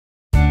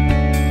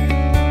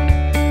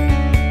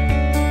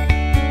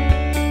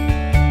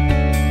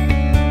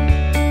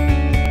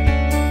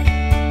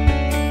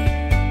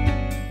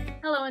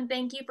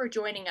thank you for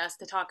joining us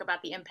to talk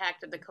about the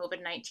impact of the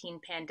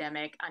COVID-19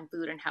 pandemic on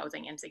food and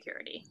housing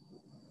insecurity.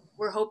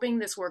 We're hoping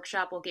this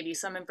workshop will give you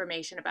some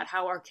information about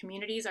how our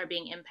communities are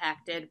being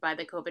impacted by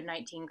the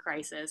COVID-19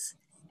 crisis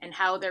and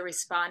how they're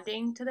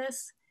responding to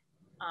this.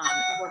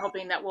 We're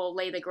hoping that we'll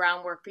lay the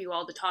groundwork for you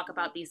all to talk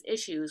about these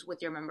issues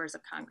with your members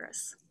of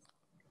Congress.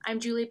 I'm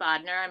Julie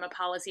Bodnar. I'm a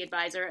policy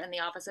advisor in the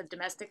Office of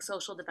Domestic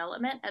Social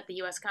Development at the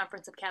U.S.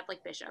 Conference of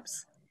Catholic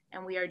Bishops.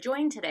 And we are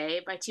joined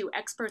today by two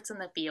experts in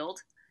the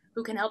field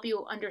who can help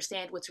you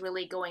understand what's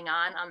really going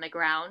on the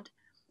ground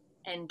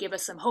and give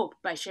us some hope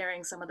by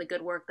sharing some of the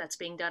good work that's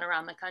being done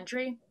around the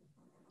country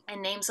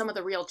and name some of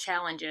the real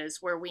challenges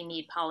where we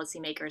need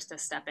policymakers to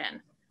step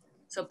in.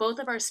 So both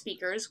of our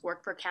speakers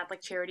work for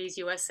Catholic Charities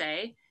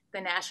USA,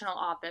 the national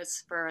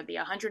office for the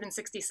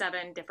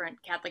 167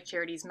 different Catholic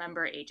Charities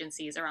member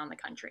agencies around the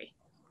country.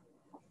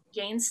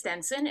 Jane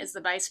Stenson is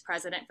the Vice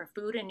President for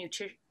Food and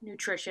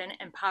Nutrition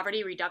and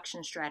Poverty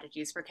Reduction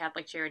Strategies for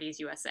Catholic Charities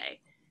USA.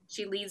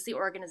 She leads the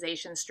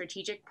organization's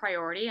strategic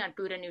priority on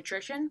food and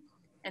nutrition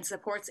and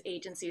supports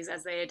agencies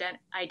as they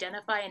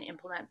identify and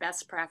implement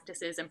best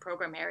practices in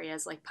program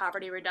areas like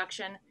poverty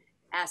reduction,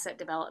 asset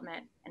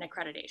development, and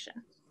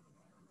accreditation.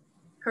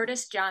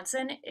 Curtis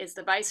Johnson is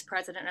the Vice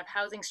President of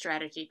Housing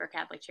Strategy for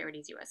Catholic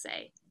Charities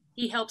USA.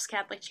 He helps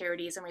Catholic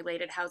charities and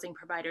related housing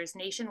providers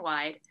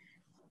nationwide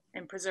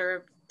and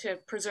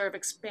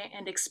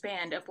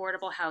expand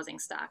affordable housing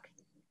stock.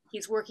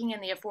 He's working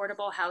in the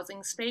affordable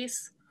housing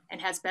space and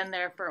has been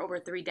there for over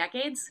 3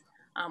 decades,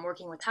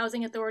 working with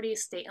housing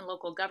authorities, state and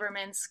local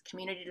governments,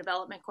 community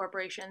development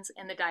corporations,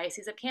 and the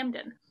Diocese of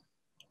Camden.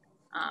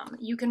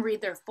 You can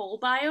read their full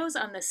bios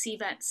on the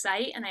CVET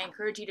site, and I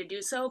encourage you to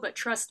do so, but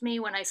trust me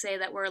when I say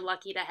that we're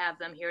lucky to have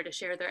them here to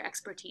share their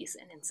expertise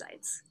and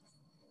insights.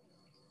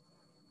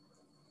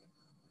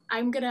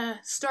 I'm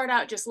gonna start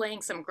out just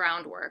laying some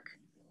groundwork.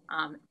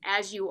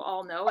 As you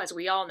all know, as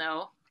we all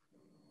know,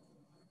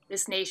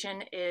 this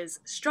nation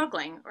is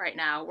struggling right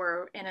now.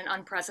 We're in an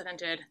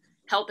unprecedented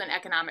health and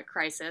economic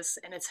crisis,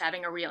 and it's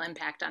having a real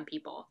impact on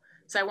people.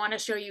 So I want to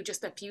show you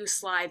just a few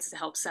slides to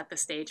help set the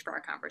stage for our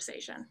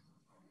conversation.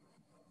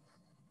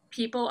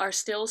 People are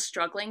still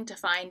struggling to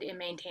find and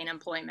maintain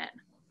employment.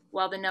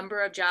 While the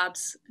number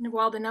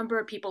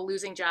of people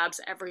losing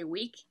jobs every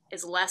week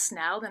is less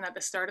now than at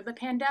the start of the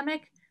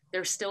pandemic,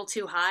 they're still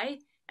too high,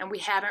 and we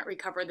haven't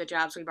recovered the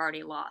jobs we've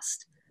already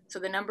lost. So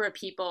the number of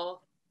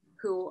people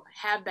who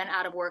have been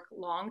out of work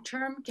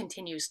long-term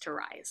continues to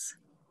rise.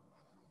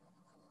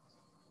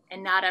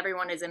 And not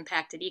everyone is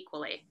impacted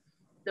equally.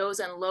 Those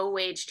in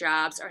low-wage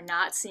jobs are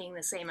not seeing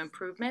the same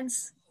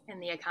improvements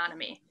in the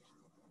economy.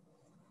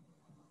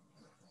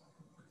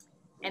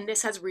 And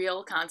this has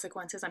real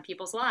consequences on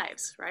people's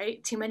lives,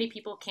 right? Too many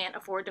people can't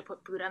afford to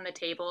put food on the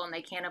table, and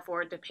they can't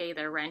afford to pay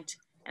their rent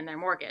and their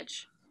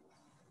mortgage.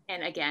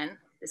 And again,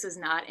 this is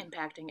not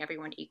impacting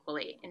everyone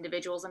equally.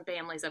 Individuals and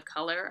families of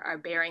color are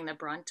bearing the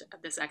brunt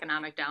of this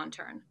economic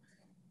downturn.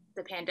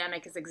 The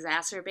pandemic is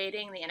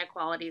exacerbating the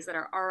inequalities that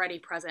are already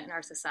present in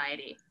our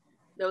society.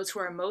 Those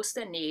who are most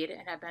in need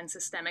and have been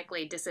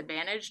systemically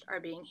disadvantaged are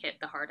being hit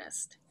the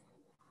hardest.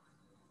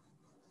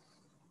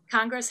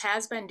 Congress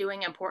has been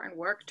doing important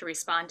work to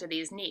respond to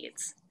these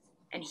needs.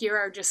 And here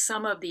are just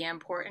some of the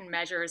important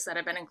measures that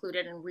have been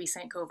included in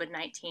recent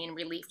COVID-19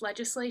 relief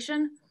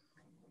legislation.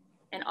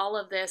 And all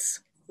of this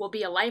will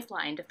be a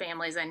lifeline to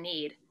families in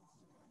need,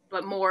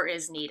 but more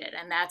is needed.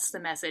 And that's the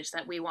message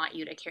that we want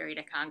you to carry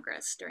to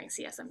Congress during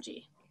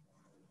CSMG.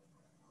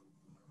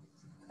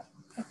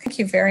 Thank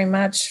you very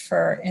much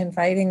for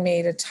inviting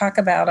me to talk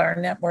about our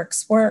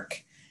network's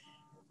work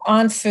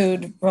on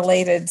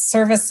food-related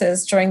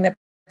services during the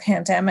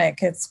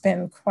pandemic. It's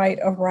been quite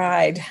a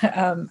ride.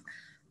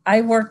 I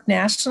work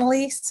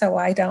nationally, so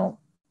I'm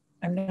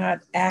not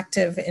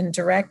active in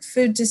direct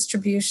food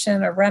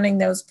distribution or running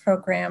those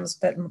programs,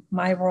 but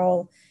my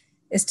role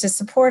is to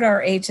support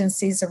our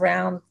agencies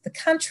around the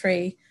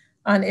country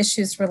on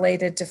issues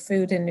related to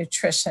food and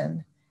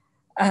nutrition.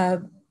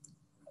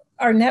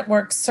 Our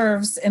network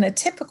serves in a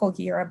typical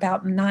year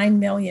about 9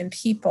 million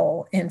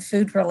people in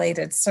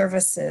food-related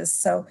services.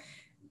 So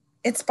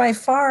it's by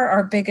far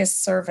our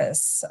biggest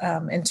service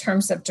in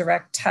terms of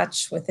direct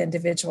touch with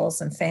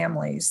individuals and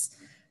families.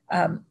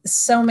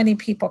 So many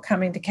people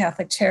coming to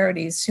Catholic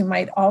Charities who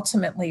might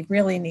ultimately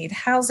really need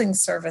housing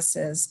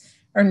services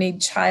or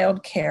need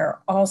childcare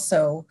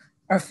also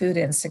are food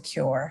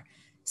insecure.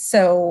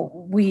 So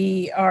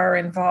we are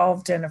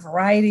involved in a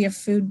variety of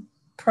food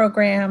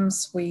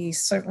programs. We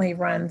certainly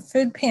run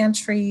food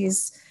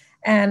pantries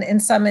and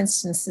in some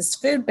instances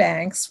food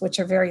banks, which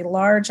are very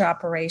large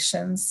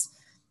operations.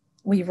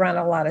 We run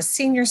a lot of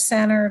senior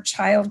center,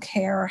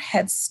 childcare,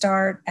 Head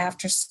Start,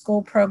 after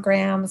school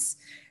programs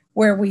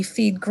where we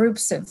feed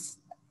groups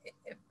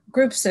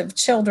of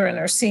children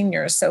or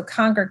seniors, so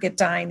congregate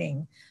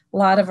dining. A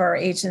lot of our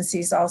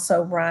agencies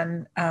also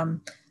run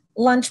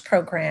lunch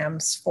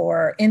programs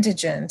for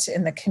indigent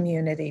in the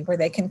community where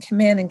they can come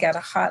in and get a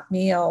hot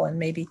meal and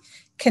maybe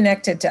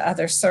connected to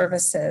other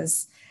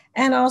services.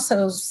 and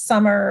also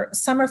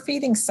summer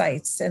feeding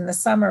sites in the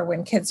summer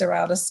when kids are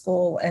out of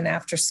school and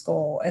after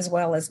school, as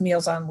well as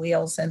Meals on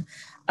Wheels and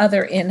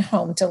other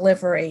in-home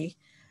delivery.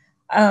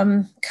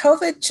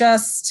 COVID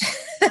just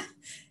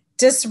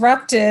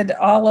disrupted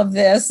all of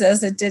this,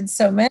 as it did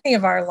so many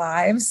of our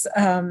lives.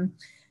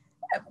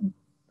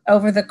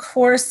 Over the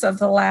course of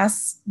the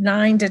last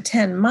 9 to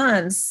 10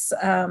 months,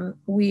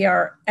 we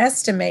are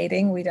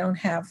estimating, we don't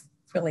have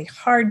really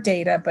hard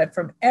data, but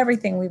from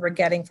everything we were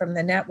getting from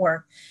the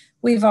network,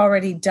 we've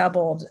already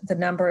doubled the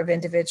number of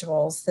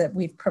individuals that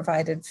we've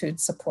provided food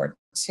support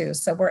to.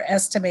 So we're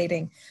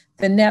estimating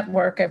the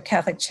network of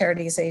Catholic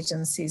Charities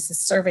agencies is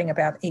serving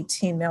about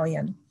 18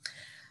 million.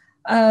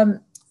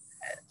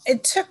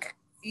 It took,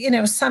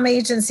 some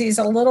agencies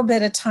a little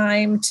bit of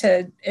time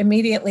to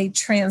immediately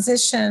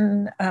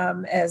transition.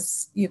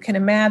 As you can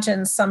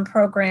imagine, some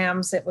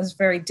programs it was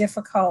very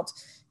difficult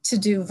to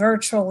do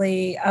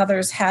virtually.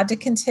 Others had to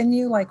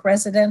continue, like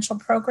residential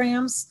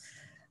programs.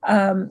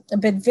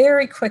 But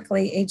very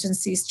quickly,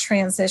 agencies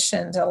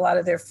transitioned a lot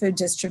of their food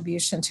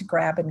distribution to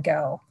grab and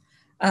go.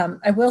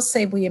 I will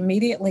say we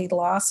immediately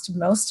lost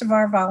most of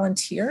our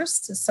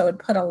volunteers, so it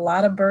put a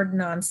lot of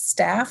burden on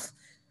staff.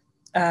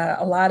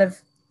 A lot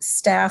of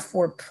staff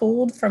were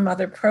pulled from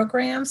other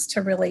programs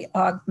to really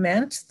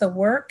augment the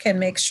work and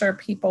make sure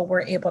people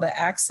were able to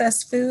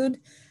access food.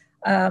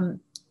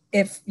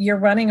 If you're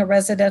running a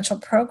residential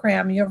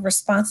program, you have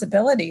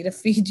responsibility to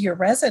feed your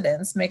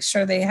residents, make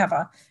sure they have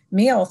a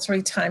meal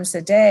 3 times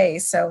a day.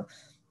 So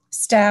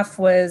staff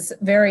was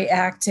very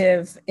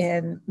active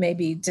in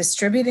maybe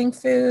distributing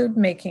food,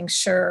 making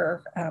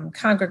sure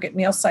congregate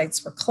meal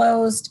sites were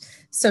closed.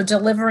 So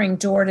delivering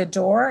door to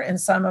door in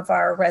some of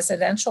our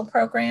residential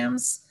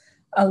programs.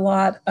 A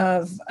lot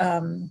of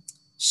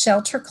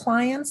shelter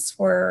clients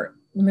were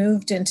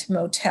moved into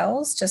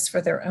motels just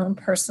for their own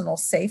personal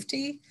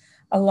safety.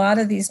 A lot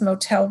of these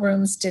motel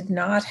rooms did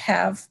not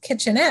have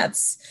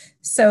kitchenettes,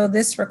 so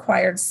this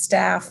required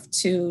staff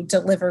to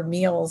deliver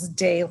meals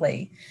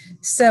daily.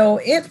 So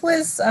it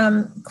was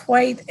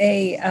quite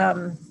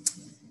a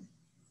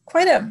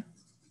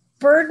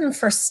burden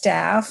for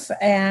staff,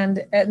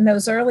 and in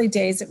those early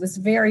days, it was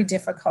very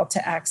difficult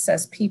to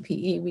access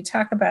PPE. We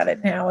talk about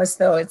it now as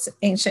though it's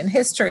ancient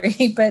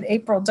history, but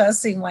April does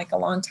seem like a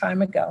long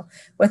time ago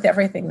with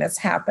everything that's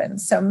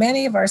happened. So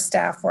many of our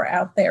staff were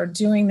out there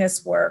doing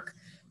this work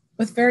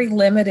with very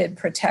limited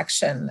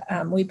protection.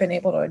 We've been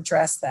able to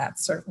address that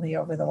certainly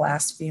over the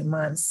last few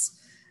months.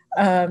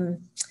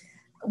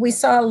 We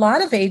saw a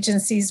lot of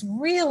agencies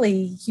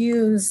really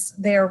use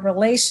their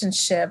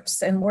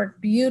relationships and work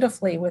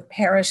beautifully with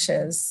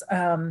parishes.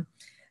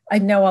 I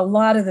know a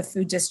lot of the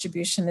food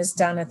distribution is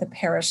done at the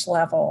parish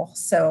level.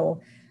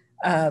 So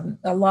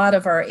a lot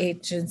of our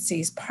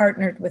agencies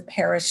partnered with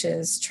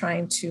parishes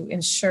trying to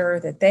ensure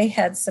that they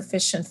had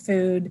sufficient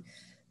food.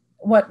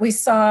 What we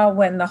saw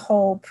when the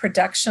whole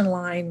production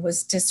line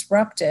was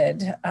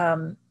disrupted,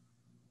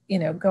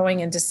 going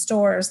into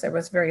stores, there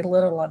was very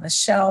little on the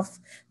shelf.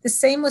 The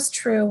same was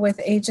true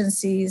with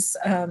agencies.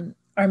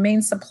 Our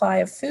main supply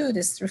of food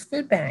is through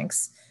food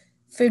banks.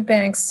 Food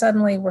banks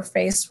suddenly were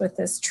faced with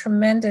this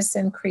tremendous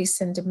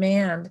increase in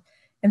demand.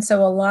 And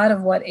so a lot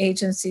of what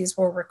agencies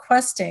were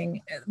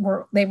requesting,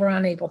 they were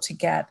unable to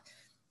get.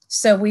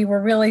 So we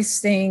were really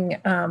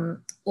seeing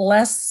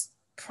less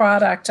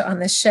product on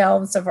the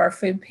shelves of our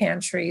food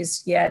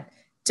pantries, yet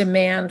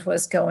demand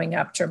was going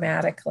up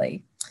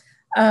dramatically.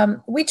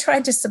 We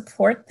tried to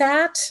support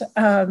that.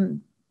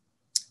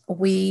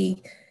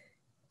 We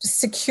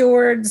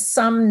secured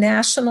some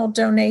national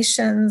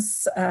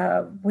donations.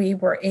 We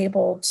were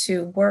able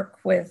to work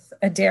with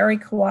a dairy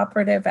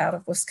cooperative out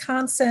of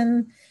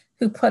Wisconsin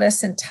who put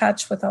us in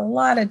touch with a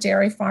lot of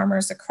dairy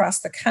farmers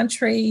across the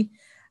country.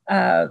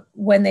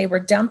 When they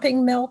were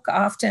dumping milk,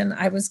 often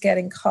I was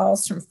getting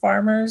calls from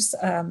farmers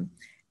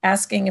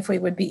asking if we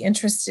would be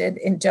interested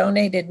in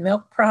donated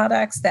milk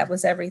products. That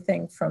was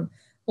everything from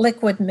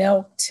liquid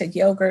milk to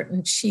yogurt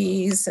and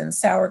cheese and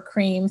sour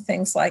cream,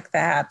 things like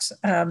that.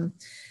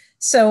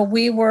 So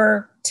we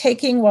were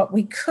taking what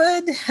we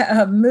could,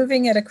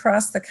 moving it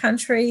across the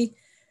country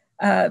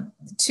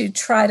to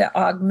try to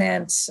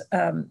augment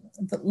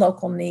the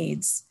local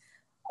needs.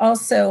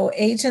 Also,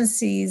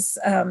 agencies,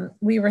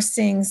 we were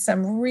seeing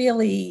some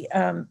really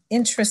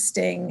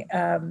interesting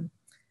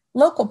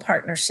local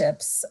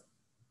partnerships.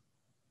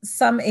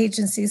 Some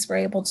agencies were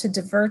able to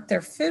divert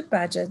their food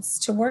budgets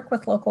to work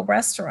with local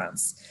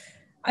restaurants.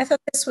 I thought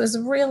this was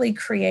really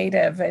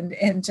creative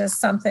and just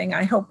something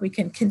I hope we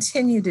can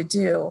continue to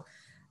do.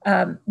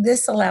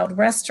 This allowed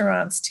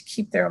restaurants to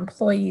keep their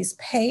employees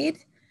paid.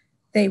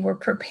 They were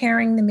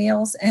preparing the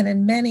meals, and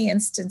in many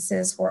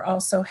instances were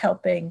also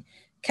helping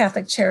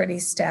Catholic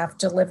Charities staff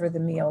deliver the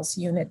meals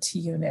unit to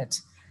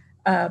unit.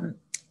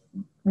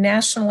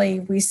 Nationally,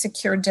 we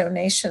secured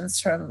donations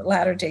from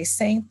Latter-day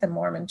Saint, the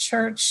Mormon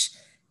Church.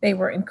 They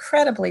were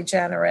incredibly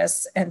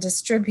generous and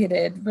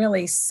distributed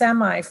really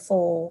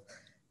semi-full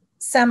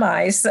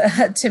semis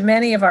to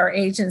many of our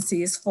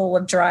agencies full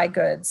of dry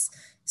goods.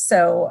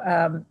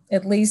 So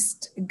at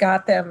least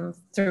got them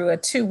through a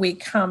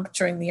 2-week hump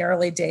during the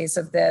early days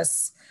of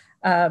this.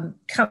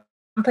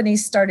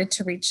 Companies started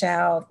to reach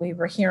out. We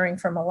were hearing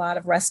from a lot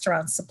of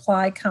restaurant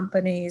supply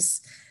companies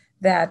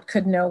that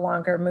could no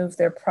longer move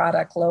their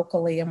product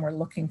locally and were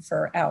looking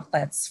for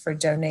outlets for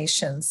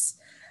donations.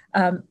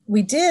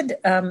 We did,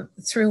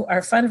 through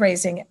our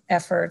fundraising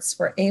efforts,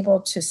 were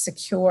able to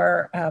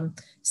secure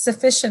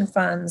sufficient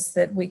funds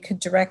that we could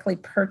directly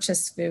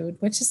purchase food,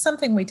 which is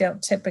something we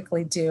don't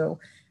typically do.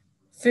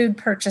 Food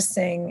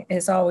purchasing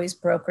is always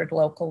brokered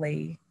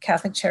locally.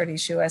 Catholic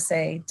Charities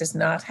USA does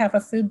not have a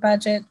food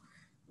budget.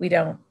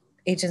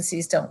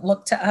 Agencies don't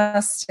look to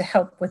us to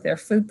help with their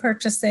food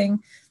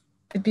purchasing.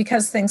 But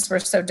because things were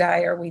so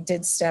dire, we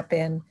did step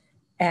in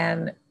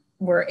and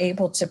were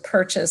able to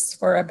purchase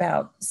for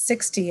about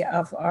 60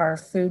 of our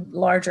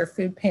larger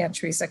food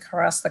pantries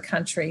across the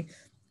country,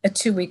 a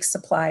 2-week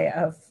supply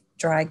of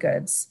dry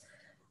goods.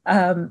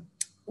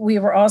 We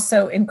were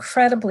also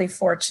incredibly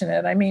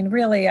fortunate. I mean,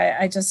 really,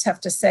 I just have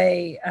to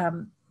say,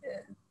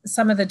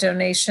 some of the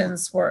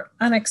donations were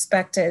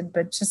unexpected,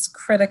 but just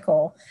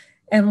critical.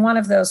 And one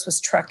of those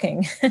was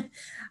trucking.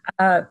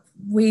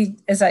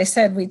 As I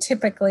said, we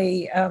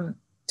typically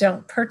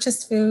don't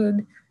purchase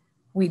food.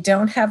 We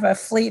don't have a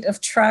fleet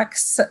of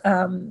trucks.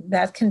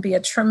 That can be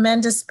a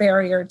tremendous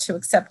barrier to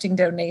accepting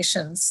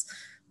donations.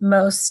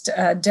 Most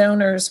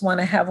donors want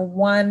to have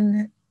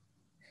one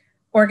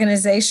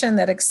organization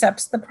that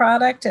accepts the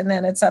product, and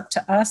then it's up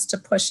to us to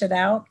push it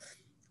out.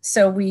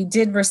 So we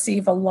did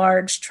receive a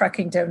large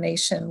trucking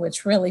donation,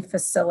 which really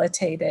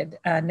facilitated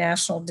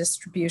national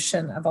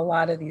distribution of a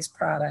lot of these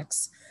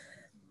products.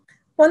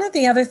 One of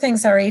the other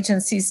things our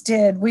agencies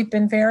did, we've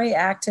been very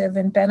active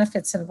in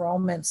benefits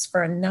enrollments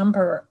for a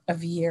number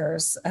of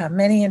years.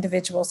 Many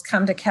individuals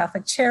come to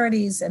Catholic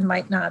Charities and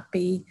might not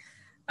be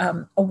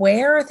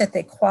aware that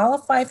they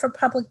qualify for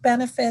public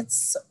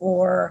benefits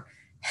or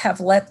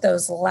have let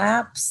those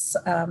lapse,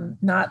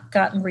 not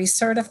gotten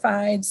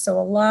recertified. So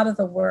a lot of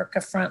the work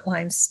of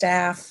frontline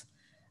staff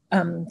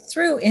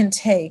through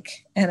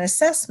intake and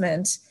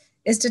assessment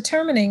is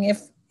determining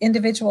if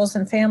individuals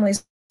and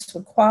families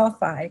would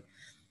qualify.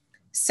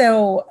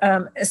 So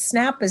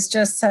SNAP is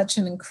just such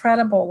an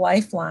incredible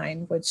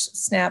lifeline, which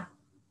SNAP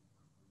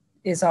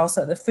is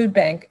also the food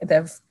bank.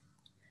 The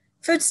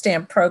food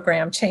stamp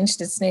program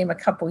changed its name a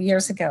couple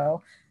years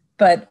ago,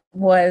 but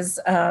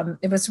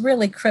it was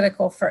really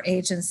critical for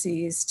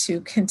agencies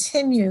to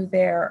continue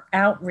their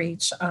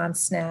outreach on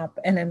SNAP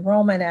and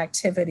enrollment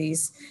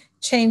activities,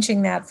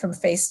 changing that from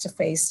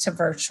face-to-face to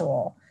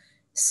virtual.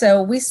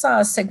 So we saw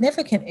a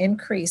significant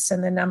increase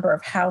in the number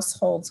of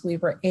households we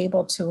were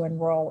able to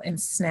enroll in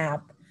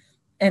SNAP.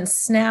 And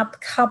SNAP,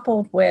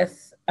 coupled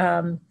with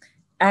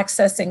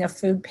accessing a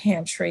food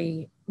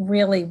pantry,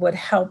 really would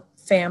help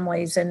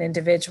families and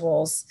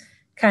individuals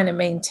kind of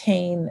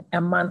maintain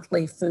a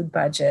monthly food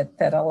budget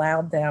that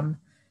allowed them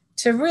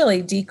to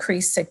really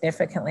decrease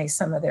significantly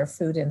some of their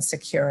food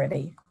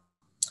insecurity.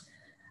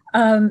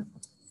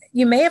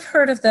 You may have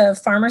heard of the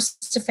Farmers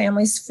to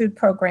Families Food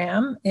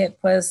Program. It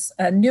was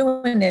a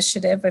new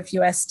initiative of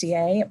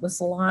USDA. It was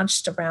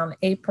launched around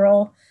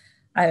April.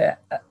 It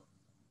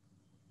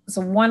was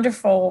a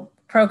wonderful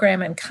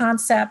program and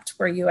concept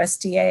where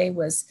USDA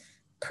was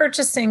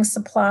purchasing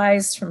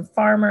supplies from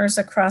farmers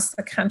across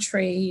the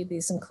country.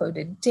 These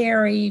included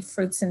dairy,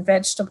 fruits and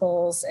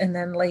vegetables, and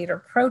then later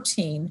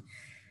protein,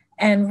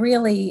 and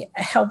really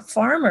help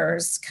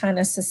farmers kind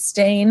of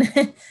sustain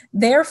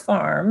their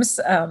farms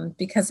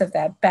because of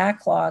that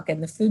backlog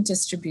in the food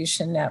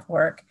distribution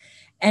network,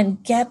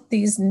 and get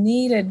these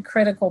needed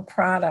critical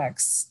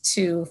products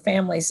to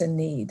families in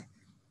need.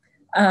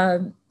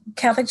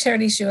 Catholic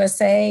Charities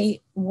USA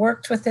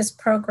worked with this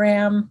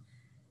program.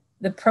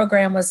 The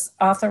program was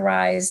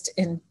authorized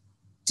in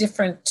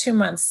different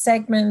 2-month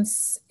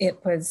segments. It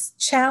was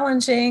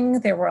challenging.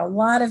 There were a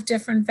lot of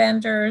different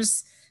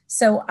vendors.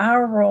 So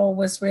our role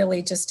was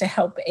really just to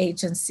help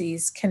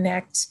agencies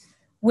connect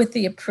with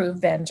the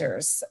approved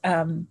vendors.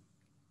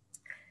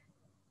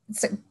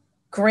 It's a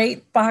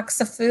great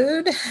box of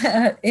food.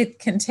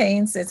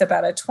 It's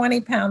about a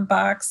 20-pound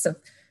box of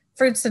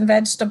fruits and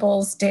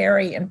vegetables,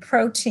 dairy, and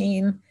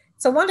protein.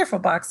 It's a wonderful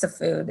box of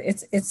food.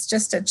 It's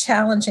just a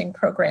challenging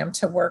program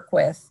to work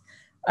with.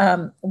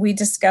 We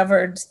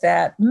discovered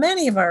that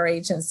many of our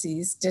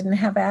agencies didn't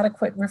have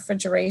adequate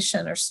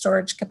refrigeration or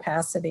storage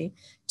capacity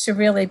to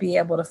really be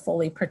able to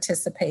fully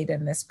participate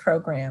in this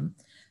program.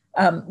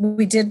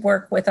 We did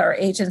work with our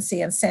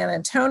agency in San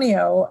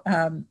Antonio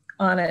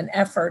on an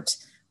effort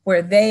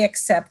where they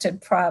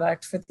accepted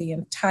product for the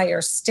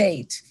entire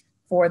state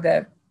for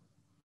the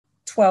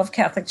 12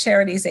 Catholic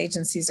Charities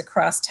agencies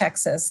across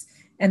Texas.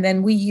 And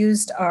then we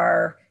used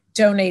our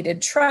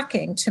donated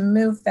trucking to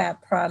move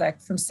that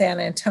product from San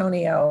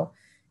Antonio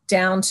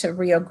down to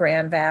Rio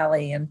Grande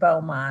Valley and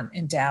Beaumont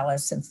and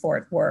Dallas and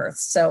Fort Worth.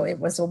 So it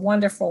was a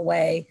wonderful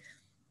way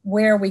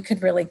where we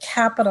could really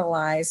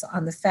capitalize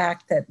on the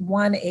fact that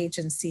one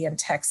agency in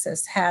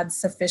Texas had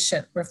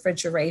sufficient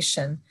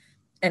refrigeration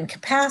and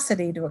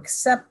capacity to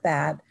accept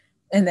that,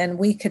 and then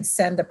we could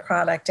send the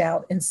product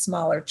out in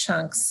smaller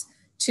chunks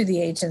to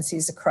the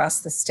agencies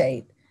across the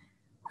state.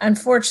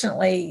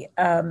 Unfortunately,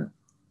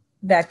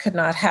 that could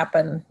not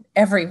happen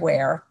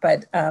everywhere,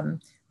 but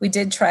we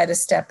did try to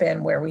step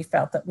in where we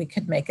felt that we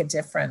could make a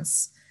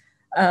difference.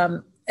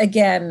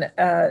 Again,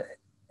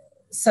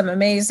 some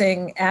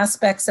amazing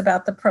aspects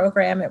about the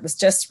program. It was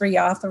just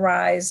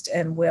reauthorized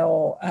and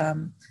will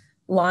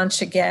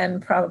launch again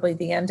probably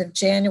the end of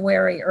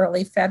January,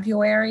 early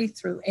February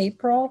through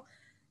April.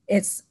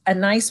 It's a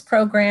nice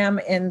program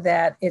in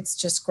that it's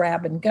just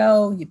grab and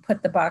go. You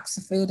put the box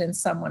of food in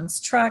someone's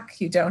truck.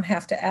 You don't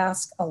have to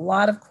ask a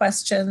lot of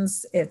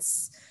questions.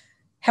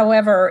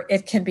 However,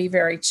 it can be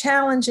very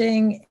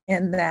challenging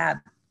in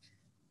that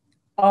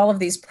all of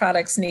these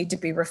products need to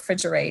be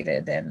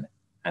refrigerated. And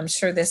I'm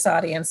sure this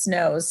audience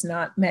knows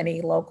not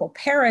many local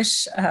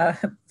parish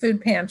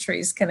food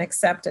pantries can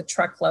accept a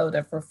truckload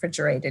of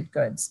refrigerated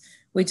goods.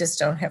 We just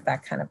don't have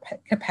that kind of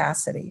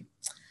capacity.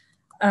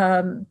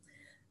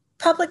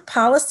 Public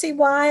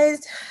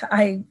policy-wise,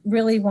 I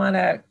really want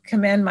to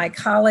commend my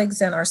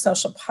colleagues in our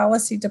social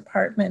policy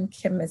department.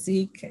 Kim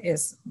Mazik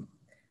is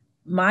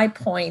my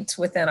point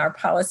within our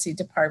policy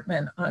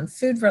department on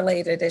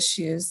food-related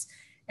issues.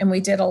 And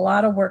we did a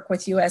lot of work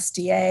with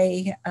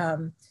USDA,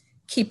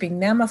 keeping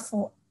them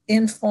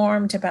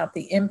informed about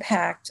the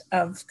impact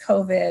of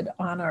COVID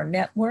on our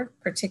network,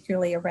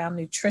 particularly around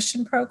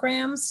nutrition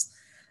programs.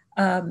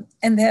 And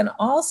then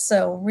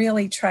also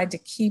really tried to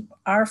keep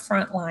our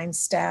frontline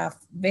staff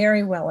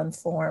very well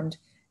informed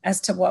as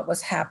to what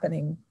was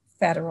happening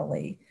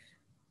federally.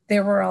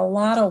 There were a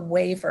lot of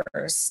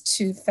waivers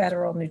to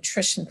federal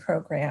nutrition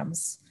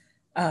programs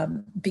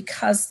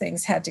because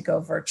things had to go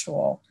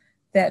virtual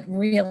that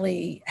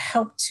really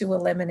helped to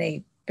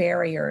eliminate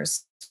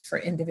barriers for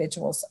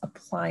individuals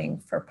applying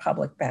for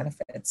public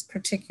benefits,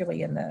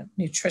 particularly in the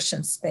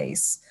nutrition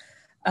space.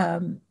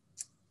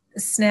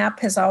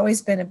 SNAP has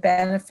always been a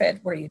benefit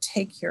where you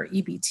take your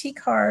EBT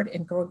card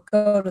and go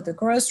to the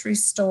grocery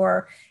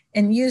store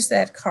and use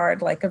that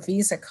card like a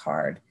Visa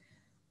card.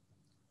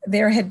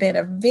 There had been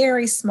a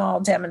very small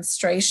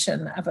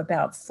demonstration of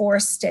about 4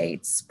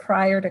 states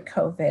prior to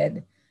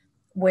COVID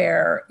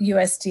where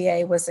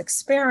USDA was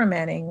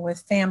experimenting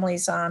with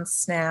families on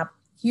SNAP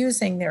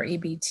using their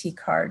EBT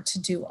card to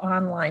do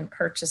online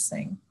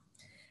purchasing.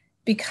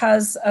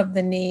 Because of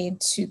the need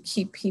to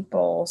keep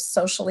people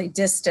socially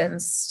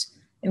distanced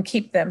and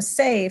keep them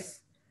safe,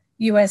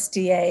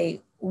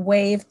 USDA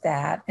waived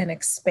that and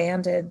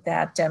expanded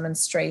that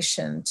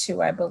demonstration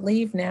to, I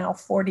believe now,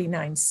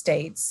 49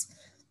 states.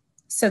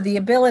 So the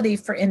ability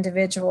for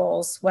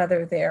individuals,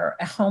 whether they're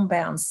a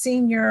homebound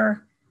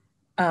senior,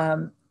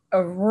 a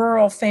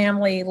rural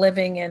family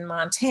living in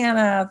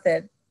Montana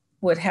that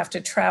would have to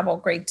travel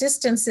great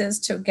distances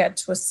to get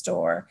to a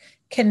store,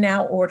 can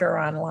now order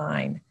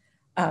online.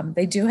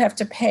 They do have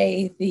to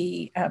pay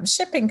the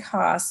shipping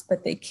costs,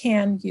 but they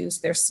can use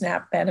their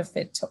SNAP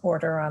benefit to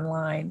order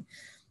online.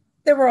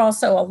 There were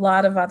also a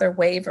lot of other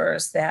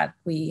waivers that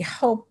we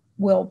hope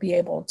will be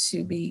able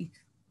to be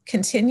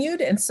continued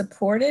and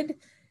supported,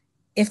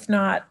 if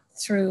not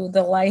through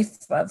the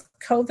life of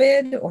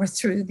COVID or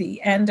through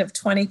the end of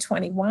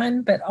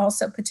 2021, but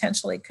also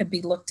potentially could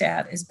be looked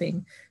at as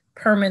being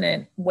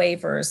permanent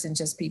waivers and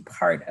just be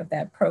part of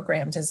that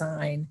program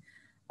design.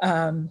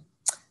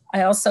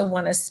 I also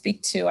want to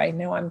speak to, I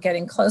know I'm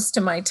getting close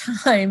to my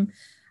time,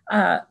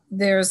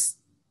 there's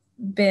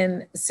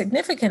been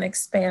significant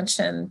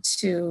expansion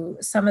to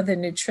some of the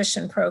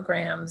nutrition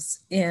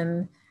programs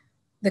in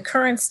the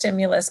current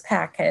stimulus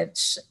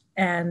package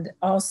and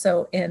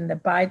also in the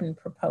Biden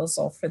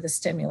proposal for the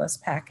stimulus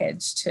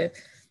package.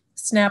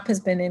 SNAP has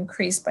been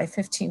increased by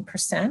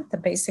 15%, the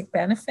basic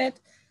benefit.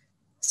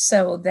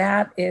 So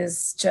that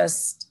is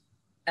just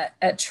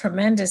a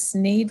tremendous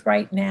need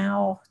right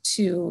now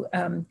to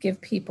give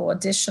people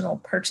additional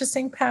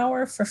purchasing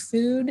power for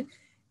food.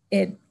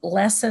 It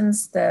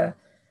lessens the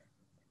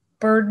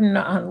burden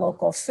on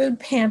local food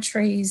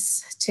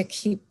pantries to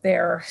keep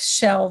their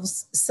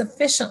shelves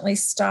sufficiently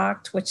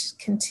stocked, which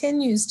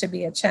continues to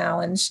be a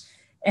challenge,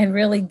 and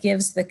really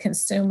gives the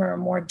consumer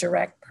more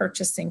direct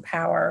purchasing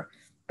power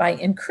by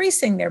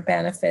increasing their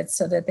benefits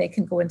so that they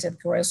can go into the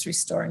grocery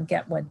store and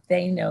get what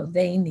they know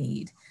they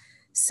need.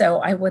 So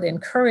I would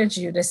encourage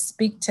you to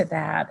speak to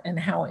that and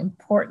how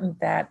important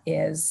that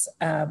is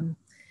on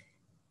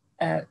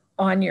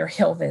your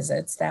Hill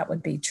visits. That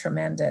would be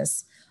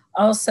tremendous.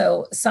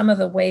 Also, some of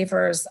the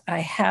waivers, I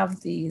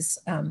have these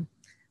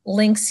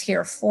links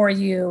here for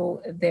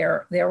you.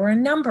 There were a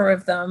number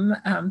of them,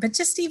 but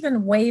just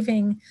even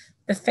waiving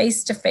the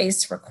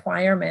face-to-face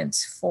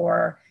requirement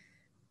for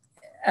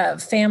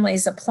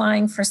families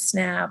applying for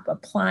SNAP,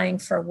 applying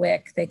for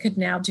WIC, they could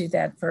now do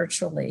that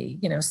virtually,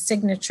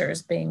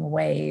 signatures being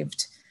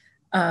waived,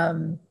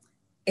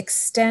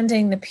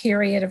 extending the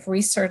period of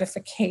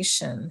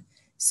recertification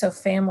so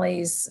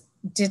families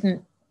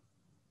didn't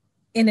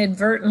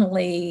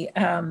inadvertently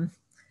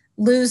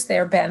lose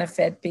their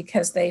benefit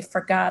because they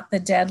forgot the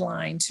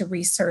deadline to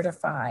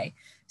recertify.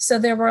 So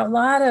there were a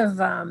lot of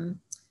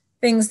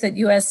things that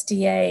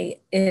USDA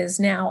is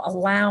now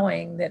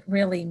allowing that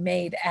really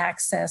made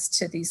access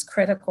to these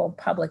critical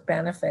public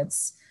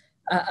benefits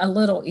a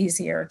little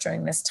easier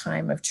during this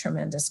time of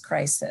tremendous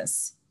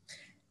crisis.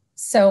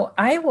 So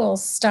I will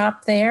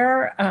stop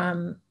there.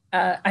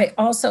 I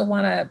also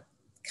want to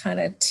kind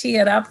of tee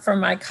it up for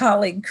my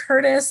colleague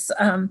Curtis.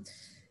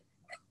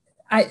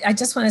 I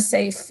just want to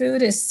say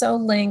food is so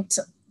linked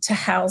to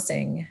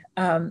housing.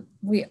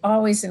 We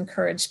always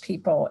encourage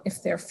people,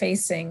 if they're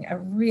facing a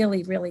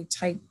really, really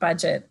tight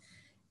budget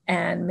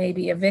and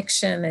maybe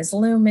eviction is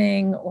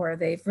looming, or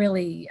they've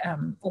really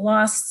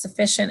lost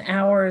sufficient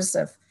hours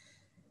of,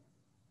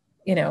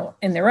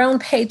 in their own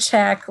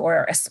paycheck,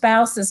 or a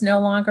spouse is no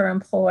longer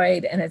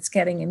employed and it's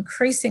getting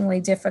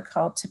increasingly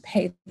difficult to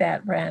pay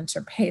that rent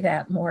or pay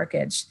that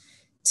mortgage,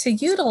 to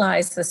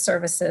utilize the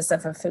services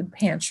of a food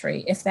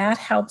pantry if that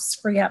helps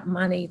free up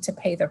money to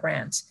pay the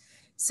rent.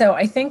 So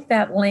I think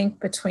that link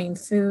between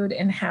food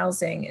and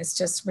housing is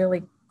just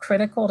really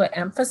critical to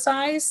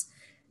emphasize,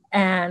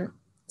 and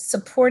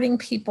supporting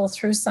people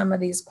through some of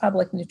these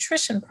public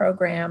nutrition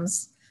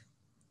programs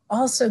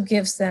also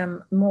gives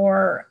them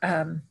more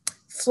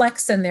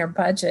flex in their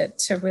budget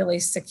to really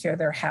secure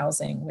their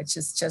housing, which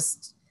is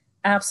just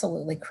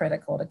absolutely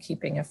critical to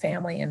keeping a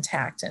family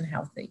intact and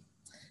healthy.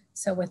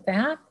 So with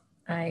that,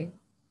 I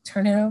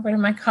turn it over to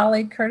my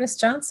colleague, Curtis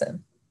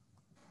Johnson.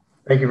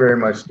 Thank you very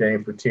much,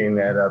 Jane, for teeing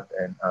that up.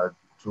 And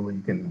Julie,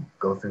 you can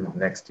go through the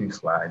next two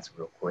slides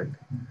real quick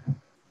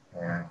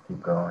and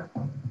keep going.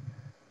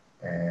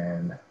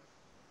 And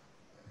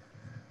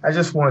I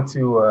just want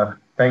to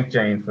thank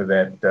Jane for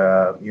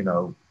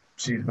that.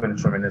 She's been a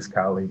tremendous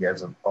colleague,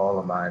 as of all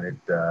of mine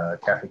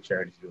at Catholic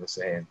Charities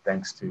USA. And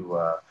thanks to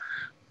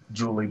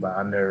Julie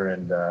Bodnar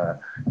and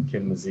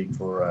Kim Mazik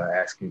for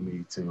asking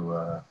me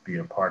to be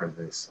a part of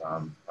this.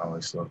 I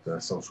always thought the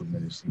social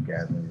ministry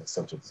gathering is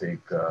such a big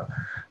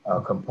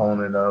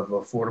component of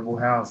affordable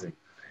housing.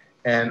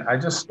 And I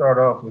just start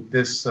off with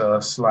this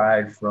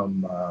slide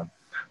from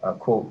a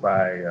quote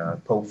by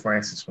Pope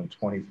Francis from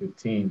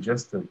 2015,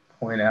 just to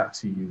point out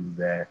to you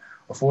that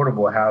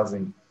affordable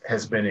housing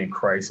has been in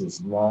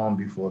crisis long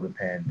before the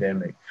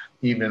pandemic,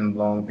 even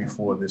long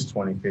before this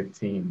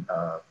 2015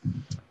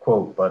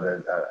 quote, but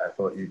I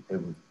thought it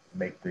would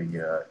make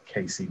the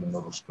case even a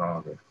little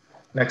stronger.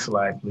 Next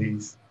slide,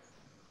 please.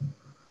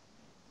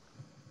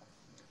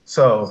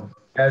 So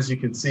as you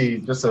can see,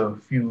 just a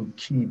few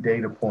key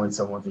data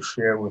points I want to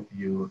share with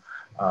you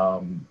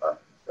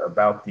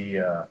about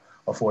the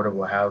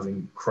affordable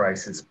housing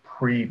crisis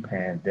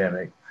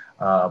pre-pandemic.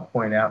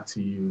 Point out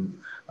to you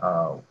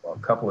a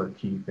couple of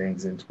key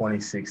things. In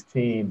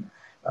 2016,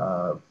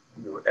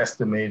 we were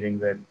estimating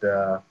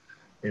that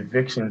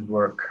evictions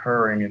were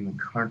occurring in the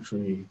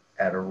country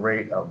at a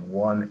rate of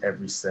 1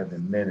 every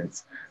 7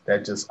 minutes.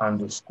 That just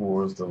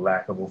underscores the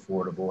lack of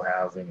affordable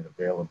housing and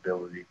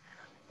availability.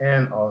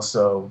 And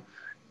also,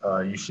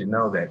 you should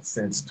know that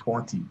since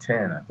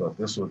 2010, I thought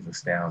this was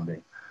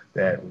astounding,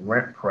 that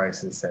rent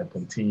prices have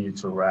continued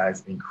to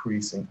rise,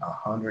 increasing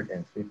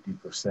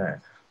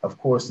 150%. Of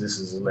course, this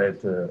has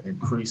led to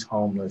increased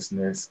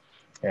homelessness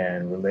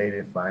and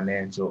related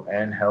financial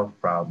and health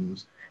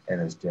problems. And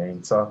as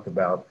Jane talked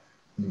about,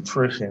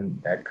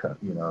 nutrition,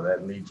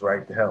 that leads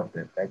right to health.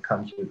 That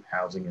comes with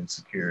housing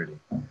insecurity.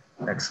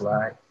 Next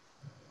slide.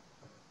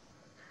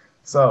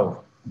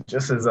 So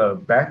just as a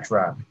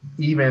backdrop,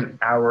 even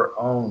our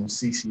own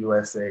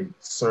CCUSA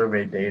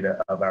survey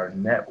data of our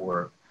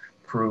network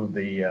proved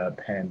the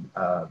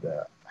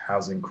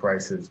housing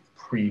crisis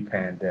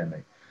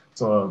pre-pandemic.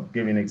 So I'll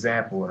give you an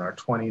example. In our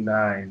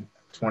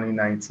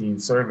 2019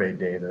 survey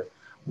data,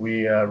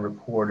 we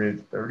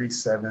reported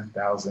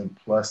 37,000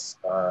 plus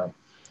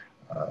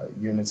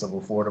units of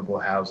affordable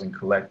housing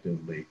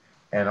collectively,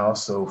 and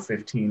also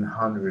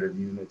 1,500 of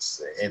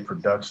units in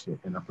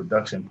a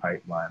production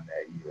pipeline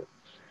that year.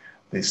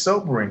 The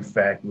sobering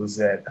fact was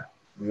that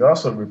we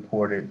also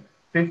reported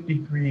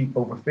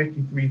over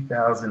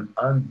 53,000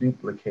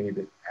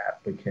 unduplicated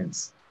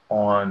applicants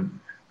on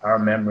our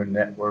member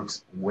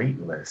network's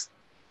wait list.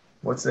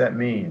 What's that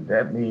mean?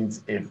 That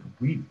means if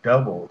we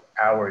doubled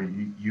our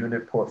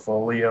unit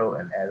portfolio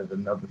and added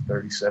another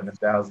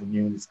 37,000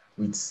 units,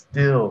 we'd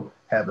still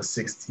have a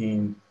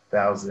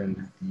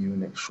 16,000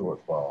 unit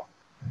shortfall.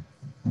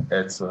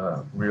 That's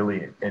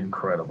really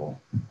incredible.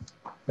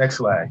 Next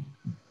slide.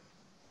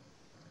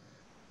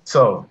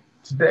 So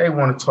today I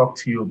want to talk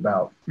to you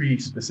about 3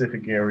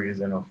 specific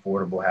areas in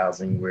affordable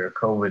housing where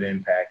COVID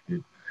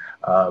impacted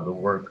the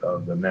work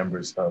of the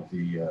members of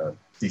the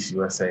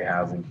CCUSA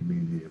Housing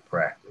Community of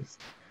Practice.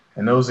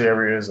 And those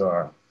areas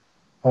are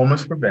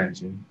homeless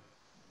prevention,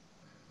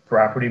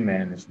 property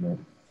management,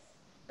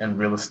 and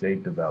real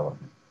estate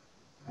development.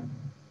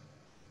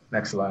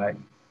 Next slide.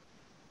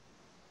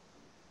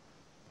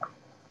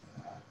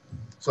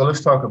 So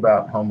let's talk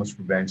about homeless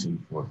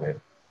prevention for a bit.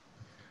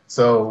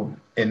 So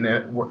in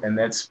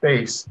that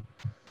space,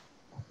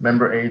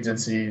 member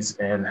agencies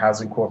and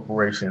housing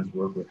corporations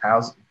work with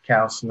housing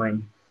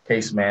counseling,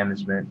 case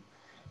management,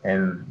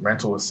 and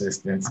rental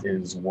assistance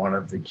is one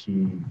of the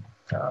key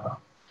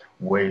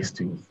ways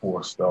to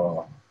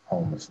forestall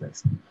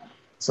homelessness.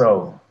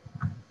 So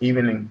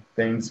even in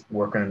things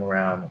working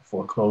around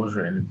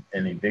foreclosure and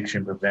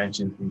eviction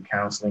prevention through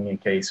counseling and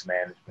case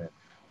management,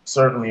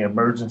 certainly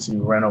emergency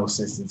rental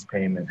assistance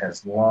payment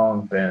has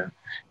long been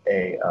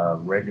a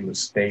regular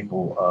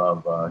staple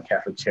of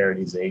Catholic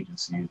Charities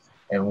agencies,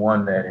 and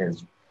one that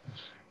has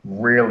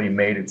rarely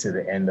made it to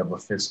the end of a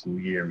fiscal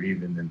year,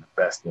 even in the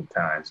best of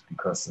times,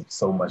 because of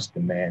so much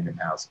demand in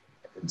housing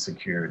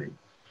insecurity.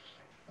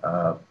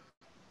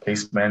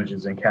 Case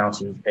managers and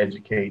counselors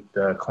educate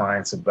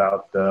clients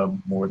about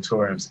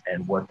moratoriums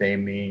and what they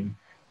mean,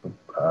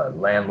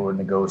 landlord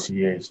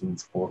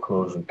negotiations,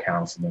 foreclosure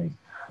counseling,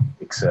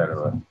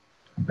 etc.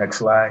 Next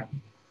slide.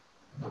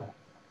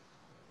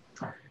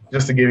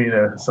 Just to give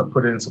you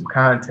put in some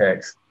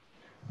context.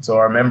 So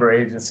our member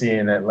agency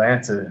in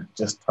Atlanta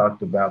just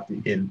talked about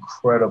the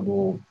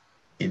incredible,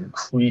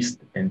 increased,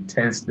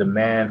 intense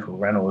demand for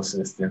rental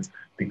assistance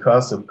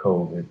because of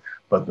COVID,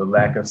 but the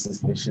lack of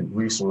sufficient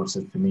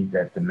resources to meet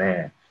that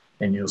demand.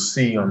 And you'll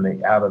see on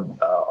the out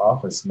of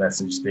office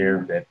message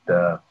there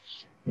that,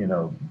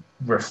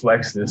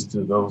 reflects this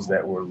to those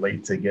that were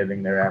late to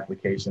getting their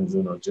applications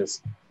and or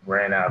just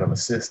ran out of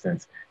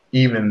assistance.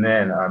 Even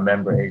then, our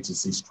member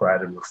agencies try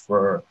to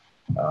refer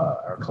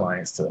our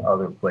clients to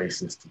other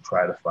places to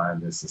try to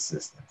find this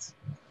assistance.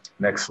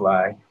 Next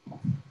slide.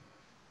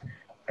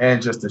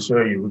 And just to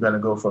show you, we're going to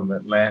go from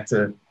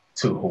Atlanta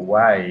to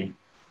Hawaii.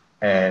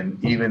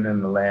 And even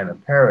in the land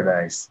of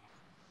paradise,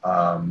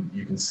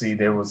 you can see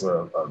there was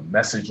a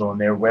message on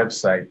their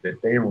website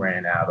that they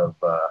ran out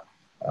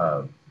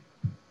of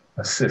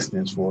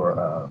assistance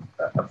for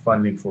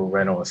funding for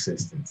rental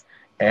assistance.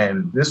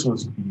 And this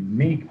was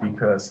unique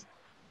because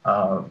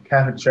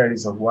Catholic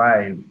Charities of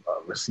Hawaii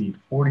received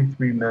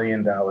 $43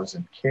 million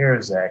in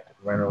CARES Act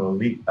rental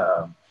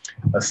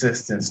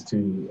assistance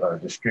to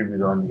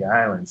distribute on the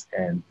islands.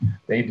 And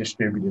they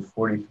distributed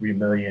 $43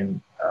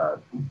 million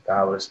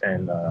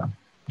in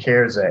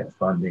CARES Act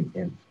funding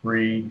in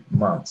 3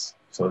 months.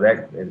 So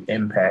that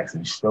impacts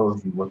and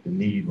shows you what the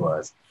need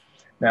was.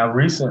 Now,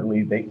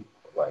 recently,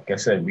 like I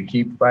said, we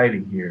keep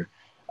fighting here.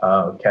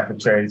 Catholic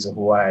Charities of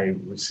Hawaii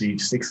received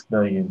 $6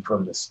 million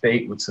from the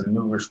state with some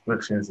new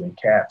restrictions and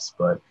caps.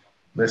 But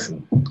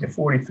listen, if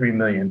 $43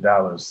 million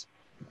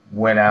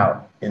went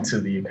out into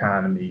the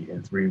economy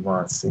in 3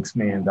 months, $6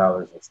 million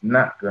is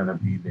not going to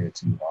be there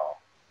too long.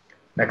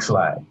 Next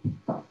slide.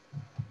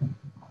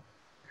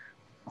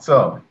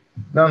 So,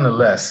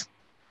 nonetheless,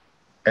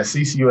 at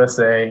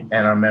CCUSA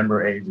and our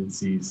member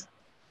agencies,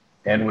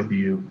 and with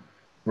you,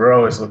 we're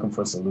always looking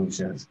for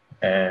solutions.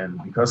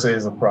 And because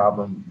there's a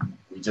problem,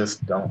 we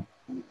just don't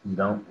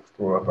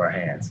throw up our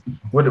hands.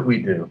 What did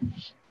we do?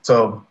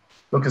 So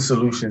look at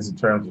solutions in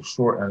terms of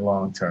short and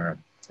long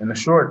term. In the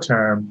short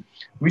term,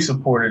 we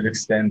supported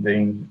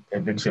extending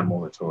eviction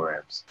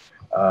moratoriums.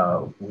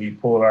 We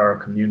pulled our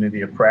community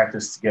of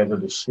practice together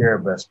to share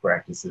best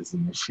practices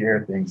and to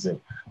share things that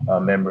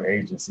member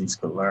agencies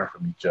could learn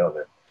from each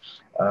other.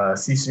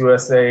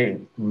 CCUSA,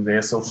 through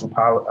their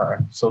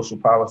social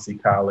policy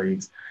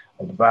colleagues,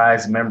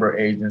 advise member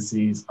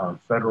agencies on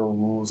federal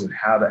rules and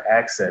how to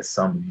access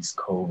some of these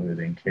COVID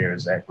and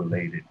CARES Act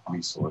related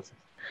resources.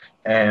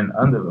 And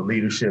under the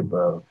leadership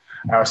of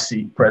our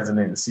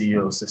President and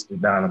CEO, Sister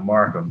Donna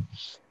Markham,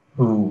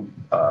 who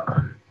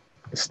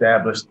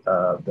established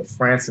the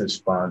Francis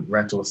Fund,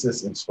 Rental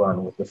Assistance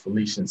Fund with the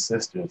Felician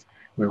Sisters,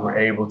 we were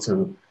able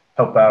to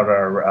help out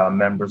our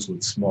members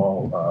with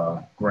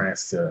small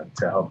grants to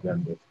help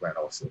them with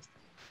rental assistance.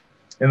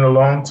 In the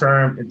long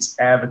term, it's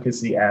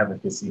advocacy,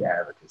 advocacy,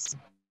 advocacy.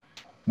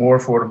 More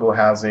affordable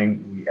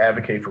housing. We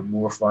advocate for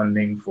more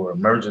funding for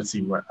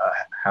emergency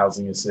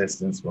housing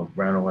assistance, both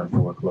rental and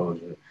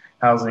foreclosure,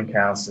 housing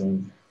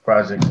counseling,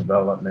 project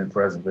development,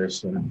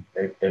 preservation,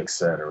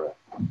 etc.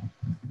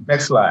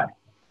 Next slide.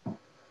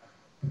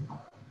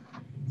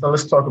 So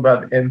let's talk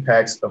about the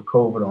impacts of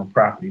COVID on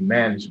property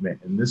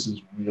management. And this is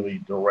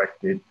really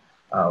directed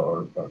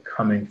or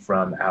coming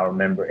from our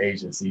member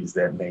agencies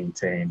that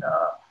maintain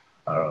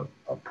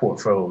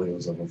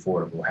portfolios of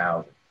affordable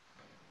housing.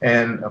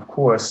 And of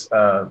course,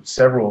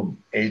 several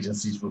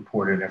agencies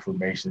reported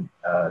information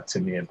to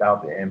me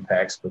about the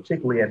impacts,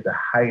 particularly at the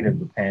height of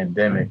the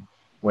pandemic,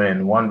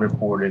 when one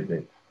reported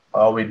that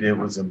all we did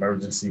was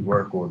emergency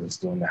work orders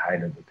during the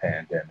height of the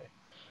pandemic.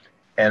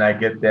 And I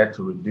get that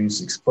to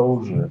reduce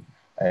exposure.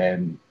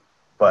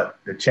 But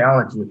the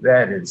challenge with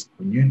that is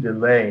when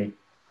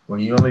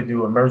you only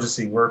do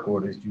emergency work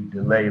orders, you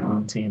delay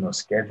routine or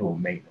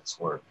scheduled maintenance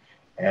work.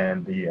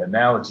 And the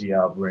analogy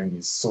I'll bring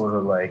is sort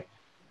of like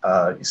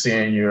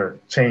seeing your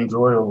change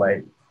oil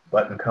light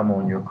button come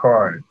on your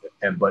car,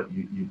 but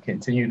you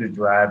continue to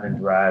drive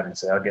and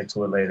say, I'll get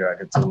to it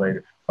later.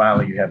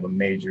 Finally, you have a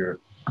major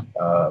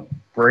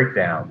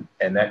breakdown,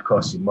 and that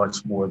costs you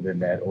much more than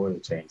that oil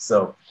change.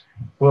 So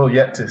we're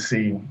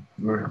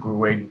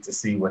waiting to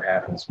see what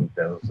happens with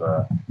those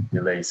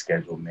delayed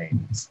scheduled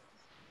maintenance.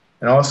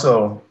 And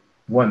also,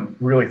 one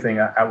really thing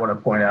I want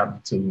to point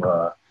out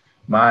to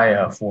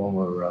my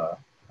former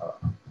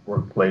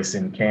workplace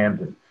in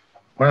Camden.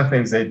 one of the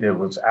things they did,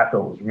 which I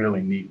thought was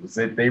really neat, was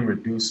that they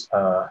reduced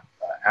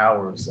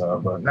hours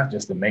of not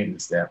just the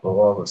maintenance staff, but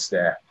all the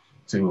staff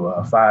to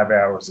 5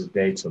 hours a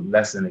day to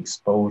lessen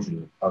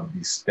exposure of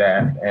the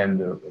staff and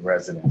the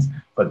residents,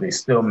 but they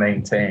still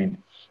maintained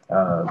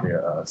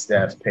their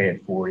staff's pay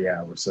at 40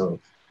 hours. So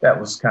that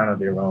was kind of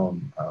their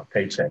own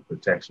paycheck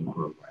protection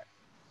program.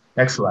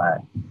 Next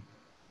slide.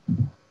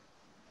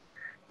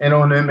 And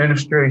on the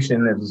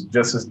administration, it was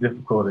just as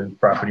difficult as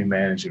property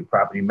manager.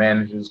 Property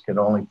managers could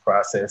only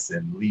process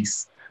and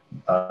lease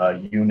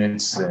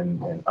units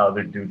and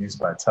other duties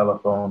by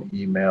telephone,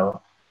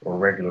 email, or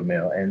regular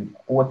mail. And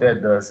what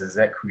that does is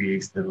that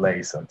creates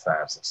delay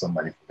sometimes. If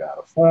somebody forgot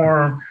a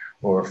form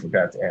or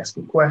forgot to ask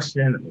a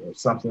question or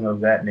something of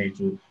that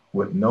nature,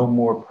 with no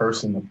more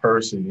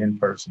person-to-person,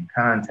 in-person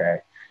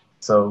contact.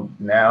 So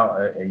now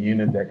a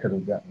unit that could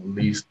have gotten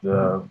leased,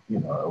 a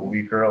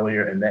week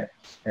earlier,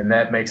 and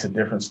that makes a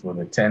difference for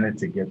the tenant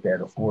to get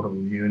that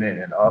affordable unit,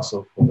 and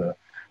also for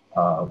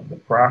the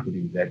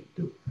property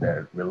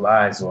that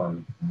relies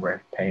on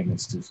rent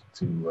payments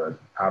to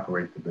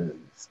operate the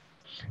business.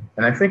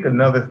 And I think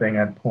another thing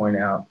I'd point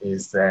out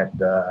is that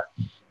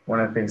one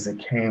of the things that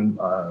came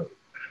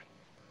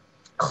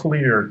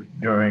clear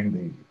during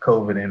the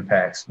COVID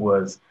impacts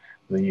was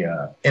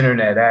the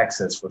internet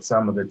access for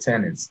some of the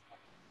tenants.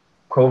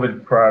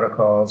 COVID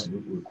protocols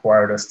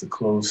required us to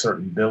close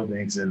certain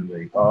buildings in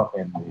the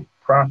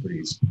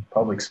properties,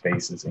 public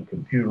spaces, and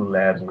computer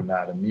labs were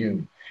not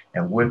immune.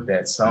 And with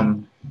that,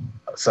 some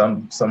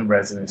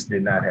residents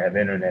did not have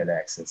internet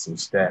access, so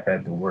staff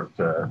had to work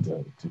to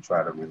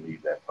try to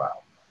relieve that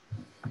problem.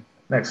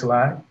 Next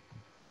slide.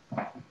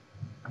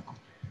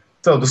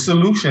 So the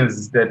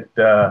solutions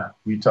that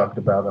we talked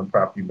about on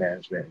property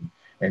management,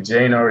 and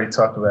Jane already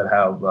talked about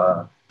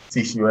how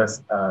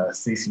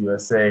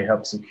CCUSA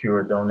helped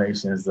secure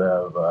donations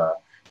of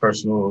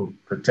personal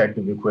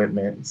protective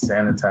equipment,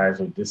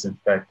 sanitizer,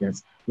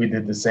 disinfectants. We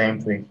did the